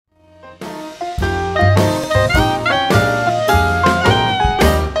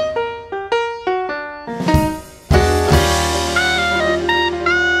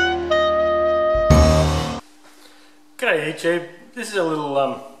YouTube. This is a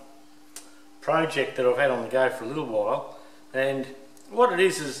little project that I've had on the go for a little while, and what it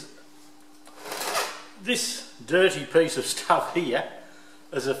is this dirty piece of stuff here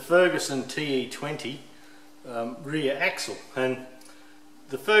is a Ferguson TE20 rear axle. And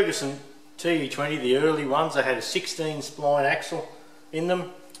the Ferguson TE20, the early ones, they had a 16 spline axle in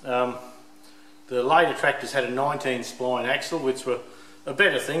them. The later tractors had a 19 spline axle, which were a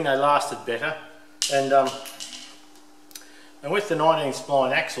better thing, they lasted better. And with the 19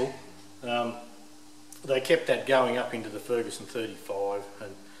 spline axle, they kept that going up into the Ferguson 35,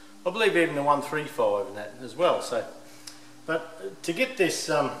 and I believe even the 135 and that as well. So, but to get this,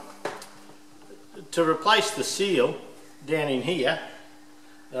 to replace the seal down in here,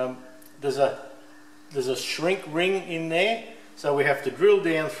 there's a shrink ring in there, so we have to drill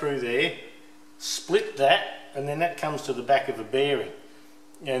down through there, split that, and then that comes to the back of a bearing,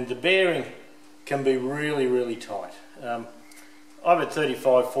 and the bearing can be really tight. I've had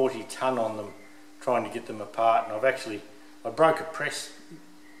 35-40 tonne on them trying to get them apart, and I broke a press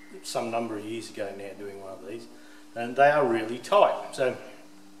some number of years ago now doing one of these, and they are really tight. So,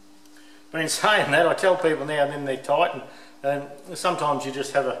 but in saying that, I tell people now and then they're tight, and sometimes you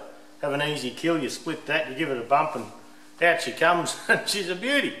just have an easy kill. You split that, you give it a bump, and out she comes, and she's a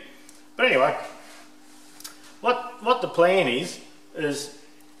beauty. But anyway, what the plan is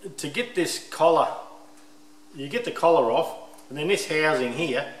to get this collar. You get the collar off, and then this housing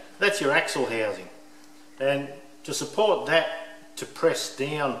here, that's your axle housing, and to support that, to press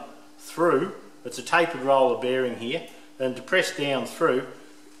down through, it's a tapered roller bearing here, and to press down through,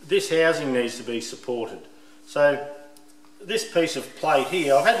 this housing needs to be supported. So this piece of plate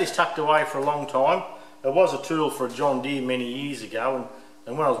here, I've had this tucked away for a long time. It was a tool for a John Deere many years ago,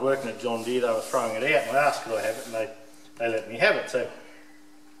 and when I was working at John Deere, they were throwing it out, and I asked could I have it, and they let me have it.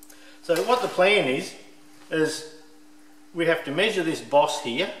 So what the plan is we have to measure this boss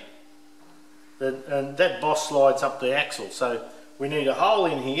here, and that boss slides up the axle. So we need a hole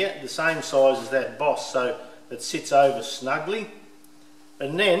in here the same size as that boss, so it sits over snugly.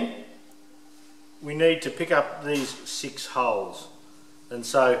 And then we need to pick up these 6 holes. And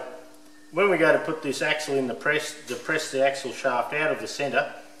so when we go to put this axle in the press, to press the axle shaft out of the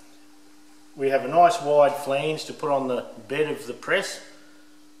centre, we have a nice wide flange to put on the bed of the press.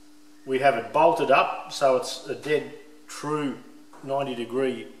 We have it bolted up so it's a dead true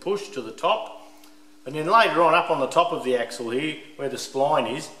 90-degree push to the top, and then later on up on the top of the axle here where the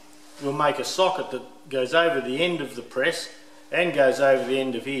spline is, we'll make a socket that goes over the end of the press and goes over the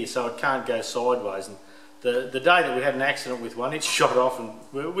end of here, so it can't go sideways. And the day that we had an accident with one, it shot off, and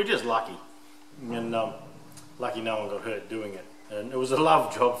we're just lucky, and lucky no one got hurt doing it. And it was a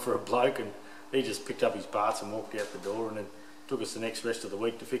love job for a bloke, and he just picked up his parts and walked out the door, and then took us the rest of the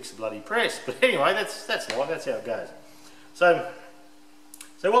week to fix the bloody press. But anyway, that's life, that's how it goes.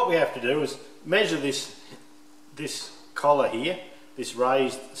 So what we have to do is measure this collar here, this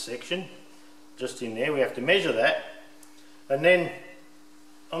raised section, just in there. We have to measure that, and then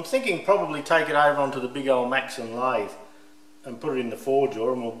I'm thinking probably take it over onto the big old Maxon lathe and put it in the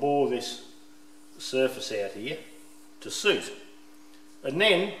four-jaw, and we'll bore this surface out here to suit. And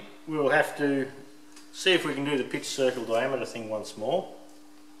then we'll have to see if we can do the pitch circle diameter thing once more.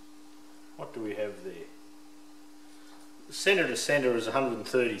 What do we have there? Centre to centre is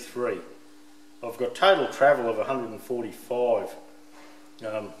 133. I've got total travel of 145.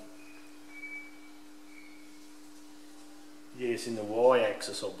 Yes, in the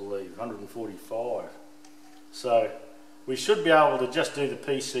y-axis I believe, 145. So we should be able to just do the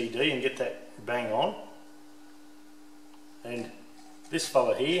PCD and get that bang on. And this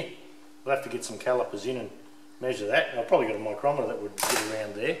fella here, we'll have to get some calipers in and measure that. I've probably got a micrometer that would get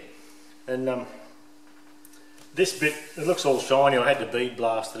around there. And this bit, it looks all shiny. I had to bead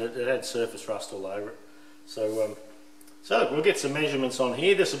blast it. It had surface rust all over it. So look, we'll get some measurements on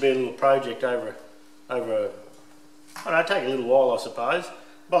here. This will be a little project over I don't know, take a little while I suppose.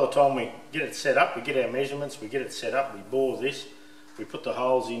 By the time we get it set up, we get our measurements, we get it set up, we bore this, we put the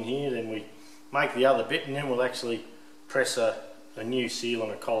holes in here, then we make the other bit, and then we'll actually press a new seal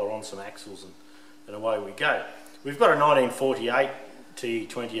and a collar on some axles, and away we go. We've got a 1948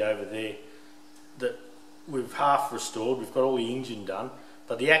 TE20 over there that we've half restored. We've got all the engine done,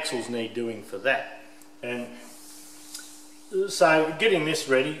 but the axles need doing for that. And so getting this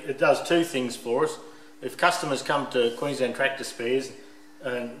ready, it does 2 things for us. If customers come to Queensland Tractor Spares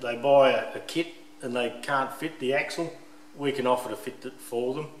and they buy a kit and they can't fit the axle, we can offer to fit it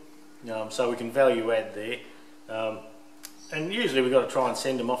for them. So we can value add there. And usually we've got to try and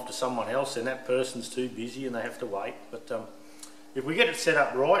send them off to someone else, and that person's too busy and they have to wait. But if we get it set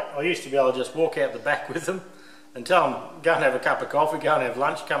up right, I used to be able to just walk out the back with them and tell them, go and have a cup of coffee, go and have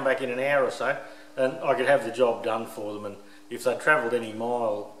lunch, come back in an hour or so, and I could have the job done for them. And if they'd travelled many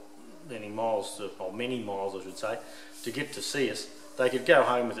miles, or many miles I should say, to get to see us, they could go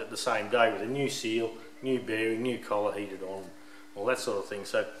home with it the same day with a new seal, new bearing, new collar heated on, all that sort of thing.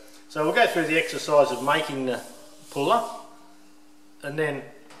 So we'll go through the exercise of making the puller, and then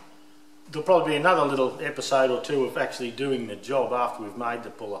there'll probably be another little episode or two of actually doing the job after we've made the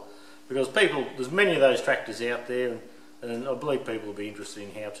puller, because there's many of those tractors out there, and I believe people will be interested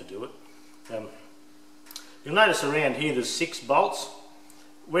in how to do it. You'll notice around here there's 6 bolts.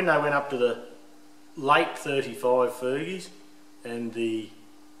 When they went up to the late 35 Fergies and the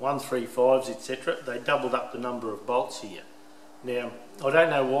 135s, etc., they doubled up the number of bolts here. Now, I don't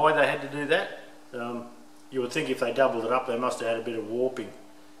know why they had to do that. You would think if they doubled it up, they must have had a bit of warping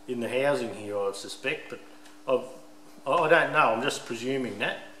in the housing here, I would suspect, but I don't know, I'm just presuming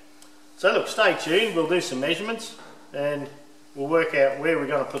that. So look, stay tuned, we'll do some measurements and we'll work out where we're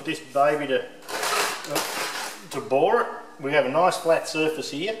going to put this baby to bore it. We have a nice flat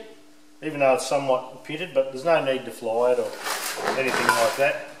surface here, even though it's somewhat pitted, but there's no need to fly it or anything like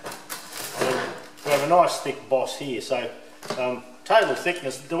that. We have a nice thick boss here, so total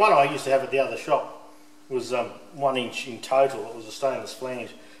thickness, the one I used to have at the other shop was 1 inch in total. It was a stainless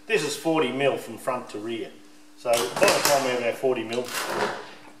flange. This is 40mm from front to rear, so by the time we have our 40mm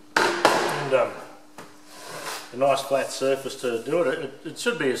and a nice flat surface to do it, it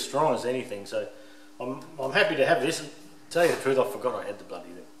should be as strong as anything. So I'm happy to have this. To tell you the truth, I forgot I had the bloody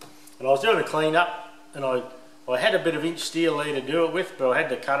thing. And I was doing a clean up, and I had a bit of inch steel there to do it with, but I had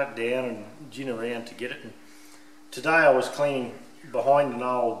to cut it down and gin around to get it. And today I was cleaning behind an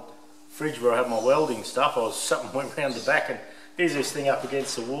old fridge where I had my welding stuff. Something went round the back, and here's this thing up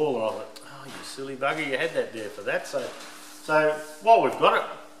against the wall, and I thought, oh, you silly bugger, you had that there for that. So while we've got it,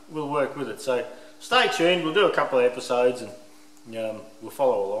 we'll work with it. So stay tuned, we'll do a couple of episodes, and we'll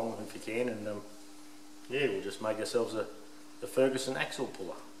follow along if you can, and yeah, we'll just make ourselves the Ferguson axle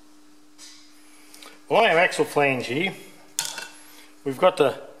puller. On our axle flange here, we've got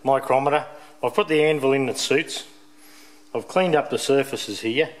the micrometer. I've put the anvil in that suits. I've cleaned up the surfaces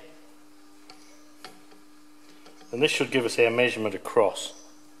here, and this should give us our measurement across.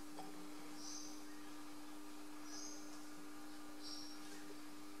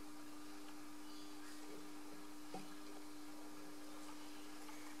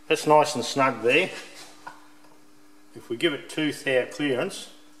 That's nice and snug there. If we give it tooth hair clearance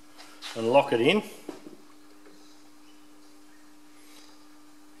and lock it in,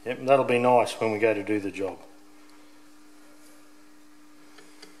 yep, that'll be nice when we go to do the job.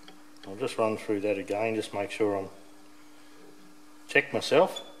 I'll just run through that again, just make sure I'm check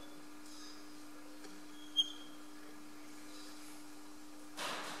myself.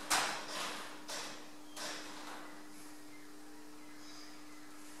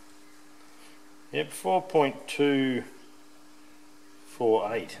 Yep,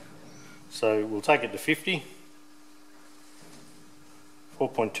 4.248. So we'll take it to 50.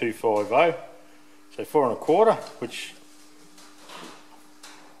 4.250. So 4 1/4, which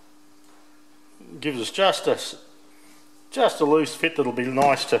gives us just a loose fit that'll be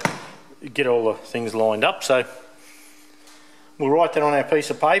nice to get all the things lined up. So we'll write that on our piece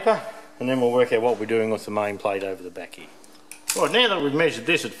of paper, and then we'll work out what we're doing with the main plate over the back here. Right, now that we've measured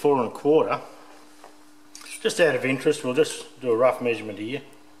this at 4 1/4, just out of interest, we'll just do a rough measurement here.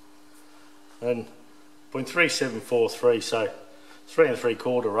 And 0.3743, so 3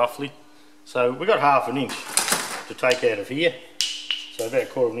 3/4 roughly. So we've got ½ an inch to take out of here. So about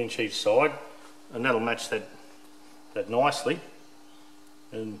 1/4 inch each side, and that'll match that nicely.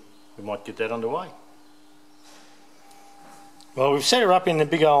 And we might get that underway. Well, we've set her up in the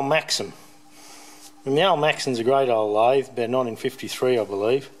big old Maxim. And the old Maxim's a great old lathe, about 1953 I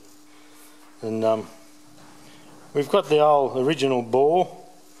believe. And we've got the old original bore,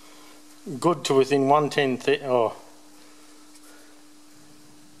 good to within 1/10,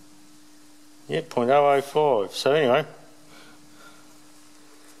 yeah, 0.005. So anyway,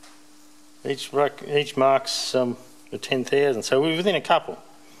 each marks a 10,000, so we're within a couple.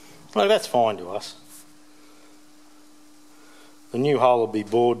 Well, that's fine to us. The new hole will be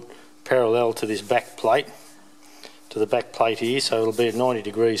bored parallel to this back plate, to the back plate here, so it'll be at 90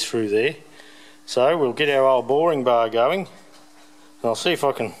 degrees through there. So we'll get our old boring bar going, and I'll see if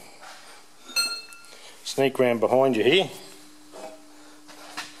I can sneak round behind you here.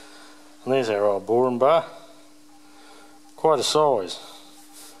 And there's our old boring bar, quite a size.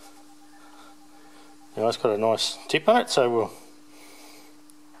 You know, it's got a nice tip on it, so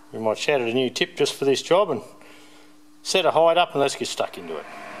we might shout at a new tip just for this job and set a height up, and let's get stuck into it.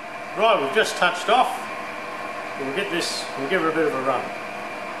 Right, we've just touched off, We'll get this, we'll give her a bit of a run.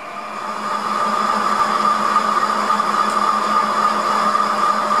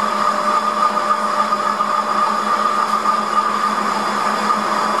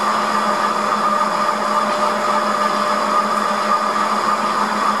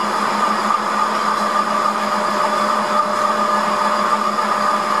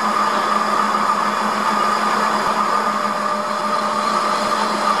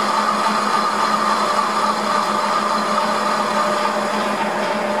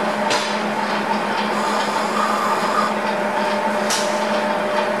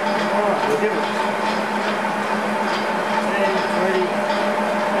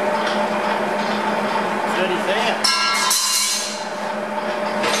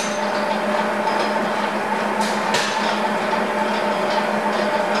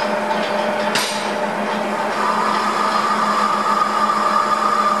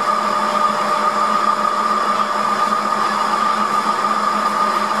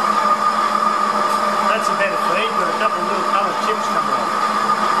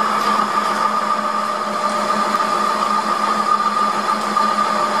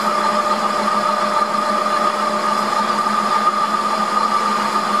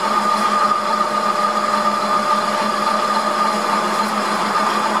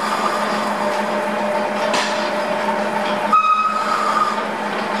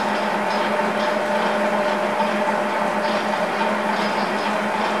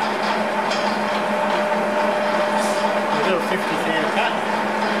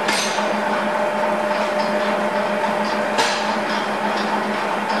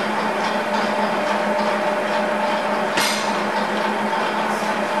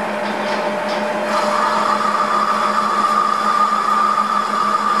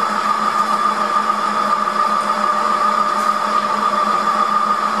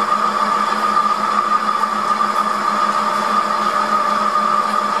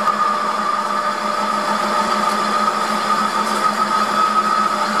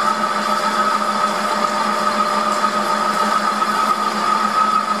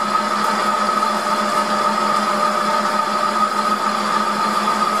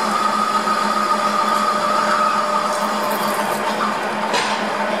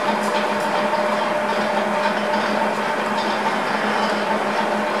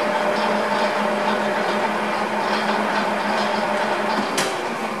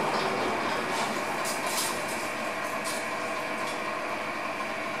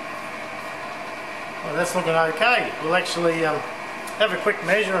 Well, that's looking okay. We'll actually have a quick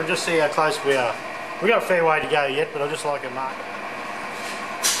measure and just see how close we are. We've got a fair way to go yet, but I just like a mark.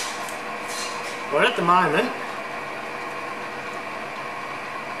 Well, at the moment,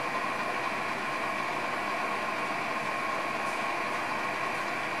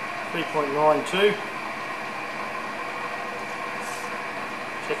 .92.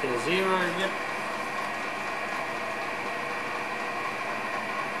 Checking a 0, yep.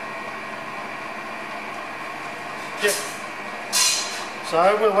 Yep.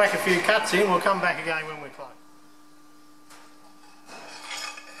 So we'll whack a few cuts in, we'll come back again when we're close.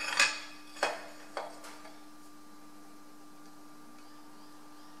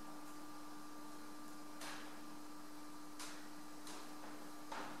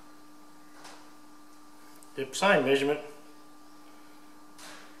 Yep, same measurement.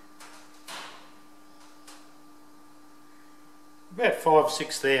 About 5 or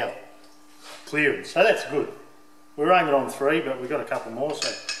 6 thou clearance, so that's good. We're aiming on 3, but we've got a couple more,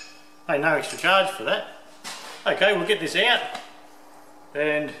 so hey, no extra charge for that. Okay, we'll get this out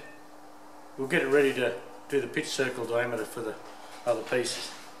and we'll get it ready to do the pitch circle diameter for the other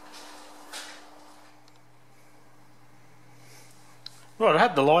pieces. Right, I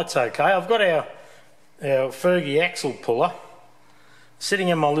hope the light's okay. I've got our Fergie axle puller sitting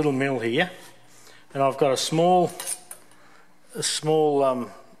in my little mill here, and I've got a small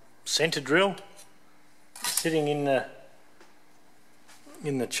centre drill sitting in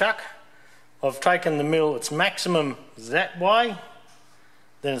the chuck. I've taken the mill, its maximum that way,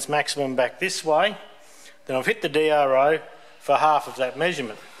 then its maximum back this way, then I've hit the DRO for half of that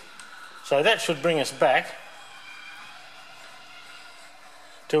measurement. So that should bring us back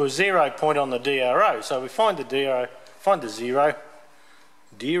to a 0 point on the DRO. So we find the DRO, find the 0,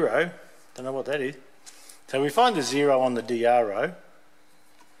 don't know what that is. So we find the 0 on the DRO.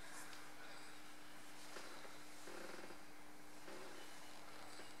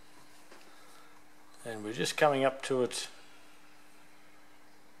 And we're just coming up to it,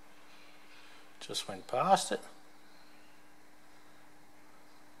 just went past it.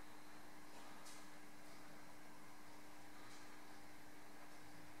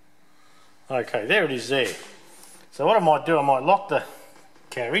 Okay, there it is there. So what I might do, I might lock the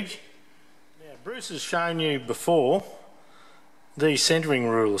carriage. Now Bruce has shown you before these centering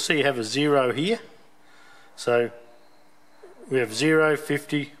rules. So you have a 0 here. So we have 0,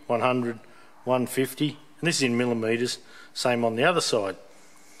 50, 100, 150, and this is in millimetres. Same on the other side,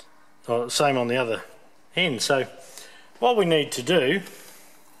 or same on the other end. So what we need to do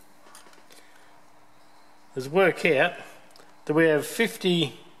is work out that we have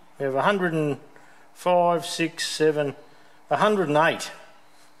 50, we have 105, 6, 7, 108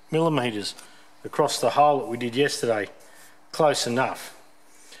 millimetres across the hole that we did yesterday. Close enough.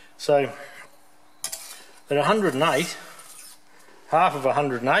 So at 108, half of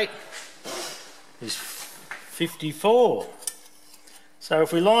 108 is 54. So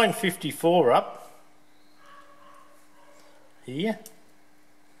if we line 54 up here,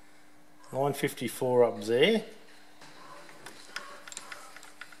 line 54 up there,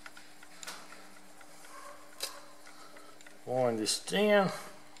 wind this down,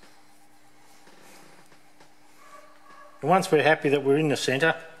 and once we're happy that we're in the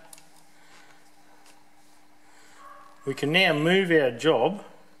centre, we can now move our job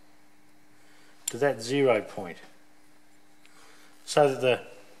to that 0 point so that the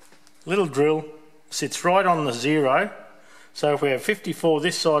little drill sits right on the 0. So if we have 54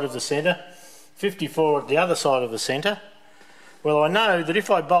 this side of the centre, 54 at the other side of the centre, well, I know that if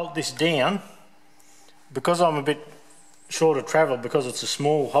I bolt this down, because I'm a bit short of travel because it's a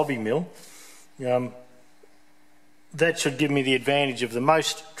small hobby mill, that should give me the advantage of the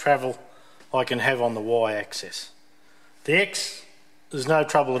most travel I can have on the y-axis. The X, there's no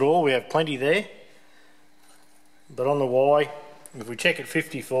trouble at all, we have plenty there. But on the Y, if we check at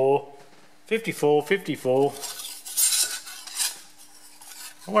 54, 54, 54,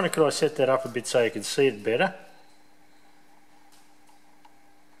 I wonder could I set that up a bit so you can see it better.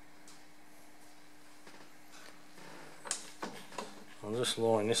 I'll just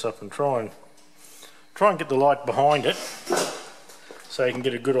line this up and try and get the light behind it so you can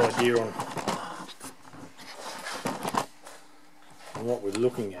get a good idea on what we're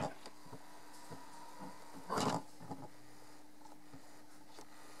looking at.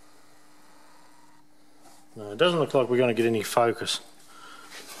 No, it doesn't look like we're going to get any focus.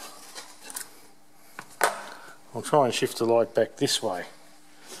 I'll try and shift the light back this way.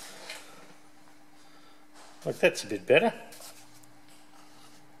 Like that's a bit better.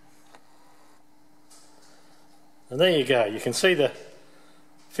 And there you go, you can see the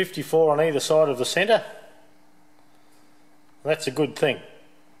 54 on either side of the centre. That's a good thing.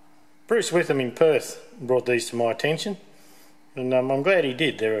 Bruce Witham in Perth brought these to my attention, and I'm glad he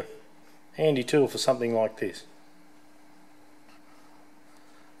did. They're a handy tool for something like this.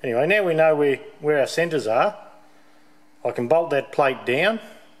 Anyway, now we know where our centres are. I can bolt that plate down,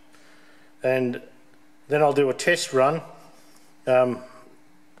 and then I'll do a test run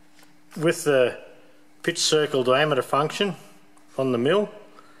with the pitch circle diameter function on the mill,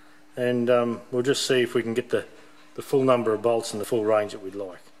 and we'll just see if we can get the full number of bolts and the full range that we'd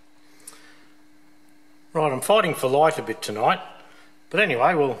like. Right, I'm fighting for light a bit tonight, but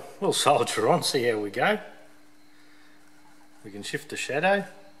anyway, we'll soldier on, see how we go. We can shift the shadow.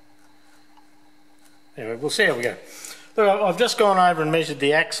 Anyway, we'll see how we go. Look, I've just gone over and measured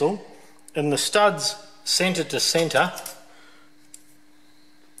the axle, and the studs centre to centre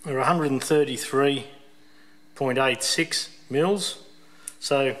are 133.86 mils.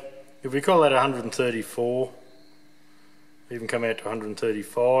 So if we call that 134, even come out to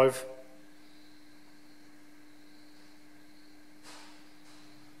 135.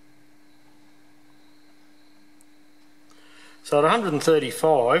 So at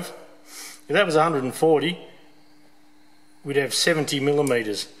 135, if that was 140, we'd have 70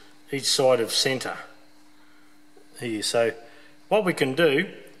 millimetres each side of centre here. So what we can do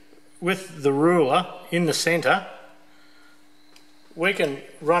with the ruler in the centre, we can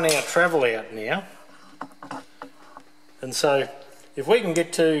run our travel out now. And so if we can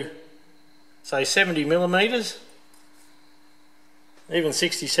get to, say, 70 millimetres, even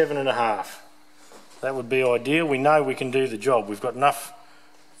 67.5, that would be ideal. We know we can do the job. We've got enough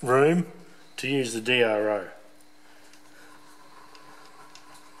room to use the DRO.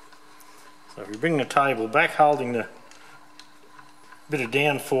 So if we bring the table back, holding the bit of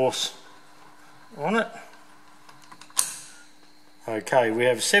downforce on it. Okay, we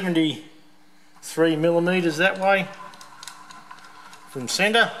have 73 millimetres that way from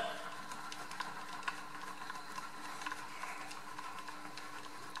centre.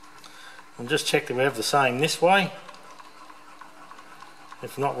 And just check that we have the same this way.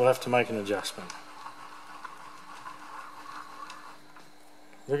 If not, we'll have to make an adjustment.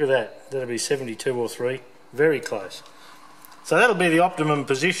 Look at that, that'll be 72 or 3. very close. So that'll be the optimum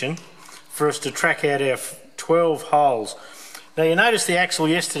position for us to track out our 12 holes. Now you notice the axle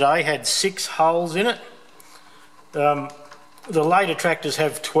yesterday had 6 holes in it. The later tractors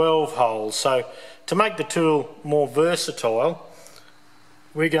have 12 holes, so to make the tool more versatile,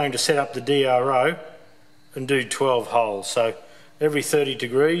 we're going to set up the DRO and do 12 holes. So every 30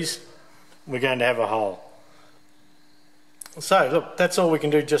 degrees we're going to have a hole. So look, that's all we can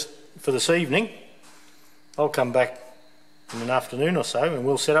do just for this evening. I'll come back in an afternoon or so and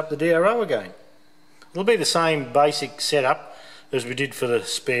we'll set up the DRO again. It'll be the same basic setup as we did for the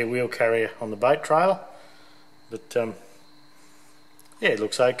spare wheel carrier on the boat trailer, but yeah, it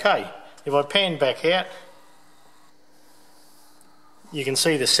looks okay. If I pan back out, you can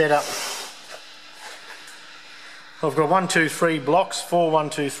see the setup. I've got 1, 2, 3 blocks, 4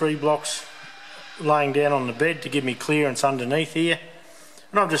 1, 2, 3 blocks laying down on the bed to give me clearance underneath here,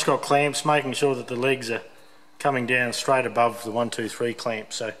 and I've just got clamps making sure that the legs are coming down straight above the 1, 2, 3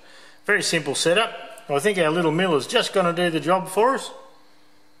 clamp. So very simple setup. I think our little mill is just going to do the job for us.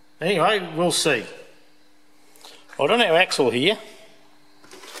 Anyway, we'll see. Right, on our axle here,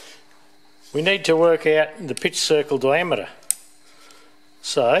 we need to work out the pitch circle diameter.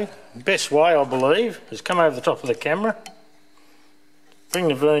 So the best way, I believe, is come over the top of the camera, bring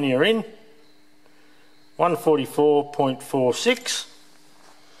the vernier in, 144.46.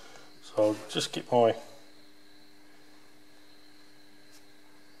 So I'll just get my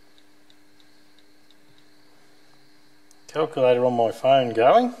calculator on my phone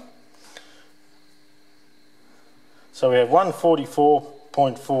going. So we have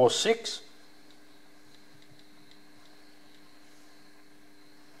 144.46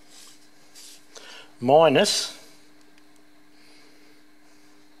 minus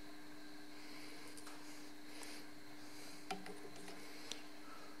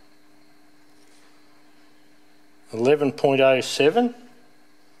 11.07.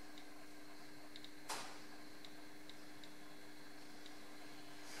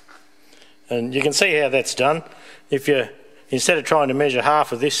 And you can see how that's done. If you, instead of trying to measure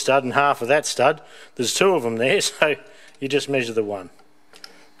half of this stud and half of that stud, there's 2 of them there, so you just measure the one.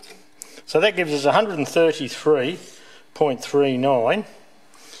 So that gives us 133.39.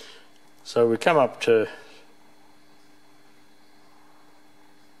 So we come up to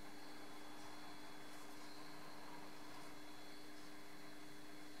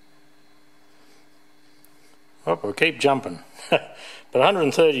we'll keep jumping. But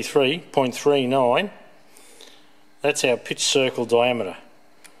 133.39, that's our pitch circle diameter.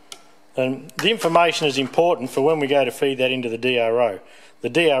 And the information is important for when we go to feed that into the DRO. The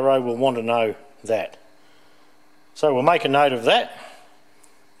DRO will want to know that. So we'll make a note of that,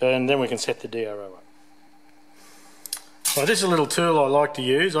 and then we can set the DRO up. Well, this is a little tool I like to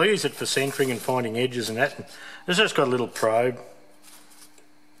use. I use it for centering and finding edges and that. It's just got a little probe.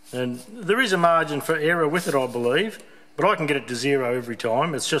 And there is a margin for error with it, I believe, but I can get it to 0 every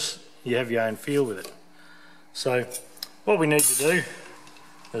time. It's just you have your own feel with it. So what we need to do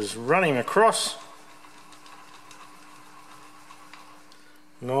is run him across,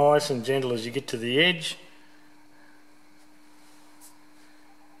 nice and gentle as you get to the edge.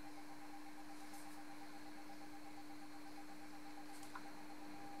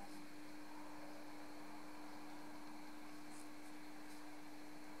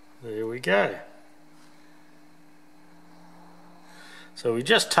 There we go. So we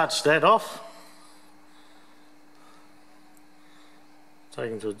just touched that off.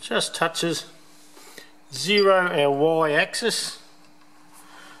 Take until it just touches. 0 our y-axis.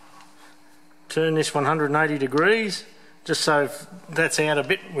 Turn this 180 degrees, just so if that's out a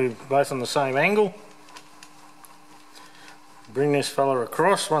bit, we're both on the same angle. Bring this fella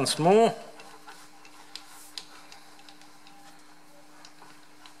across once more.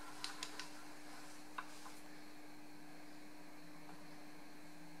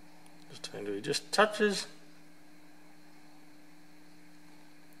 Until he just touches.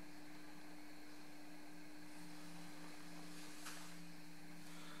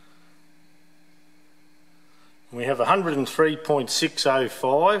 We have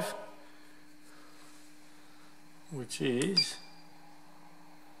 103.605, which is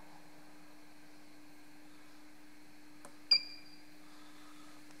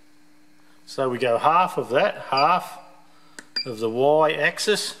so we go half of that, half of the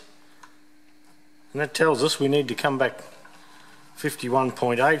y-axis. And that tells us we need to come back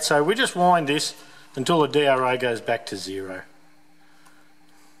 51.8. So we just wind this until the DRO goes back to 0.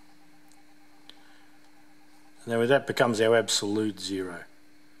 And then that becomes our absolute 0.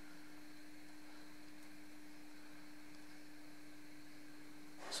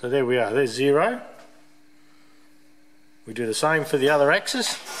 So there we are, there's 0. We do the same for the other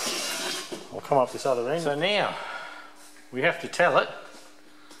axis. I'll come up this other end. So now we have to tell it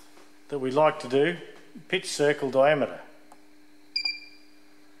that we like to do pitch circle diameter.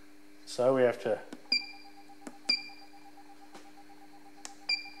 So we have to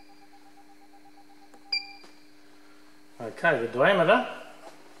the diameter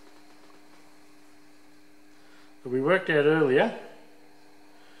that we worked out earlier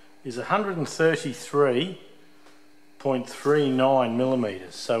is 133.39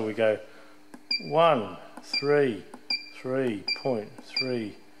 millimeters. So we go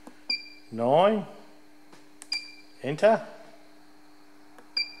 133.39, enter.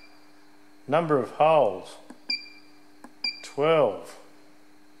 Number of holes 12,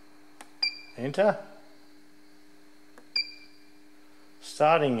 enter.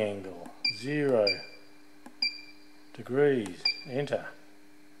 Starting angle 0 degrees, enter.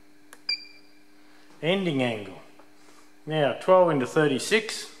 Ending angle, now 12 into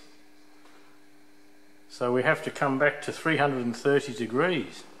 36, so we have to come back to 330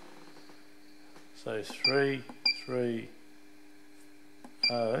 degrees. So 330,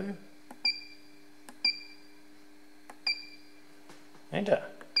 enter.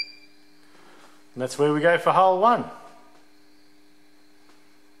 And that's where we go for hole 1.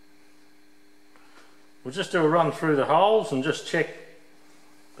 We'll just do a run through the holes and just check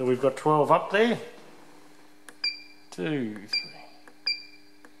that we've got 12 up there. 2, 3.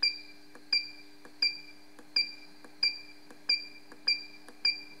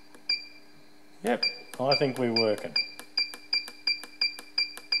 Yep, I think we're working.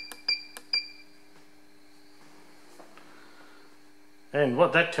 And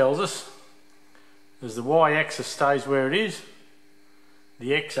what that tells us is the y-axis stays where it is,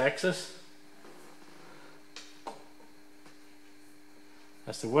 the x-axis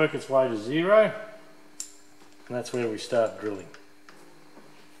has to work its way to 0, and that's where we start drilling.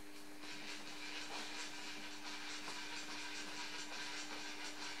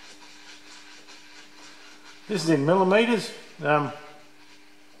 This is in millimeters.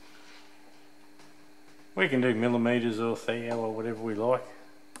 We can do millimeters or thou or whatever we like.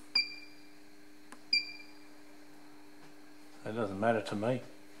 It doesn't matter to me.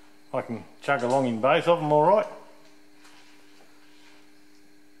 I can chug along in both of them alright.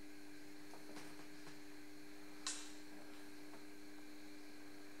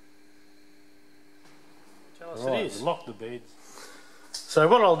 Right, it is. Lock the beds. So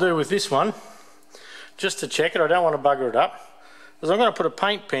what I'll do with this one, just to check it, I don't want to bugger it up, is I'm going to put a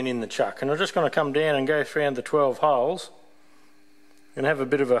paint pen in the chuck, and I'm just going to come down and go around the 12 holes and have a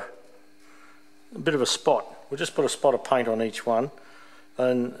bit of a spot. We'll just put a spot of paint on each one,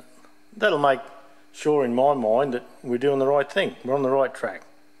 and that'll make sure in my mind that we're doing the right thing, we're on the right track.